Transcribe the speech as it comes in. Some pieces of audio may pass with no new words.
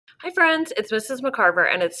Hi friends, it's Mrs. McCarver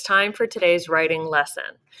and it's time for today's writing lesson.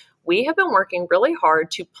 We have been working really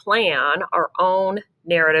hard to plan our own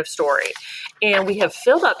narrative story and we have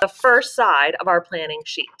filled up the first side of our planning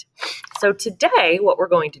sheet. So today what we're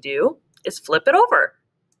going to do is flip it over.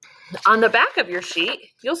 On the back of your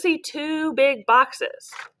sheet, you'll see two big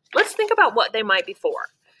boxes. Let's think about what they might be for.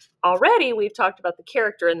 Already we've talked about the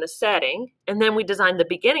character and the setting, and then we designed the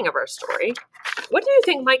beginning of our story. What do you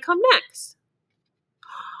think might come next?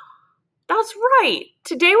 That's right.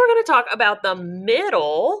 Today we're going to talk about the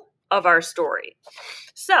middle of our story.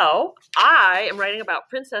 So I am writing about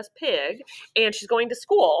Princess Pig, and she's going to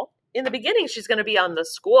school. In the beginning, she's going to be on the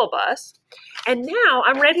school bus. And now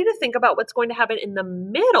I'm ready to think about what's going to happen in the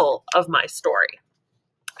middle of my story.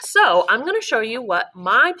 So I'm going to show you what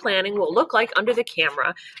my planning will look like under the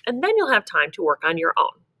camera, and then you'll have time to work on your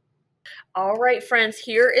own. All right, friends,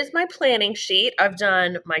 here is my planning sheet. I've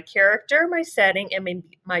done my character, my setting, and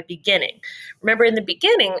my beginning. Remember, in the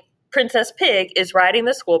beginning, Princess Pig is riding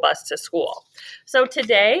the school bus to school. So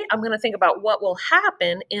today, I'm going to think about what will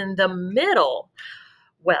happen in the middle.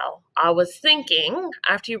 Well, I was thinking,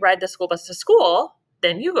 after you ride the school bus to school,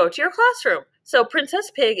 then you go to your classroom. So Princess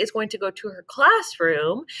Pig is going to go to her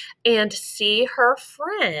classroom and see her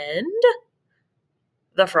friend,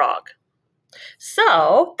 the frog.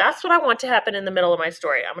 So that's what I want to happen in the middle of my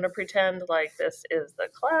story. I'm going to pretend like this is the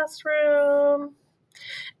classroom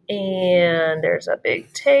and there's a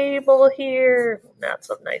big table here. Lots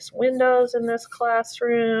of nice windows in this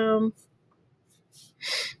classroom.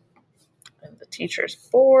 And the teacher's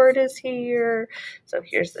board is here. So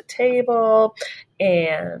here's the table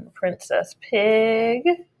and Princess Pig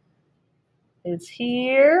is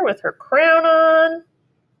here with her crown on.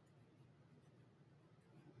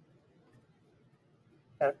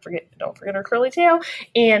 Don't forget her curly tail.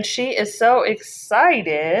 And she is so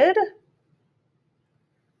excited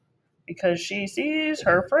because she sees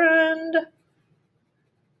her friend,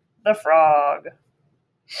 the frog.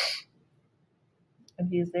 And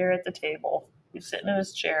he's there at the table. He's sitting in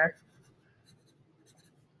his chair.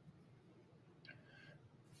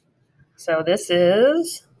 So this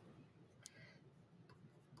is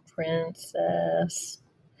Princess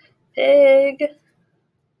Pig.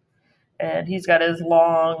 And he's got his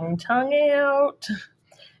long tongue out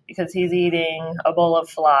because he's eating a bowl of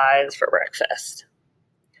flies for breakfast.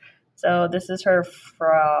 So this is her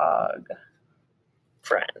frog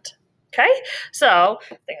friend. Okay, so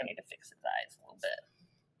I think I need to fix his eyes a little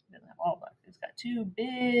bit. Oh, look, he's got two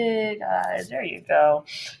big eyes. There you go.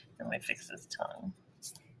 Let me fix his tongue.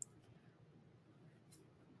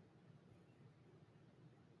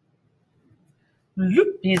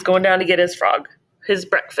 He's going down to get his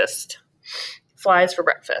breakfast. Flies for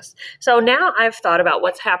breakfast. So now I've thought about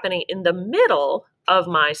what's happening in the middle of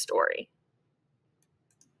my story.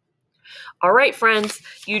 All right, friends,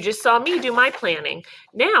 you just saw me do my planning.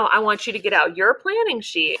 Now I want you to get out your planning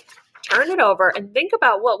sheet, turn it over, and think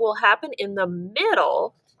about what will happen in the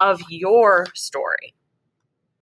middle of your story.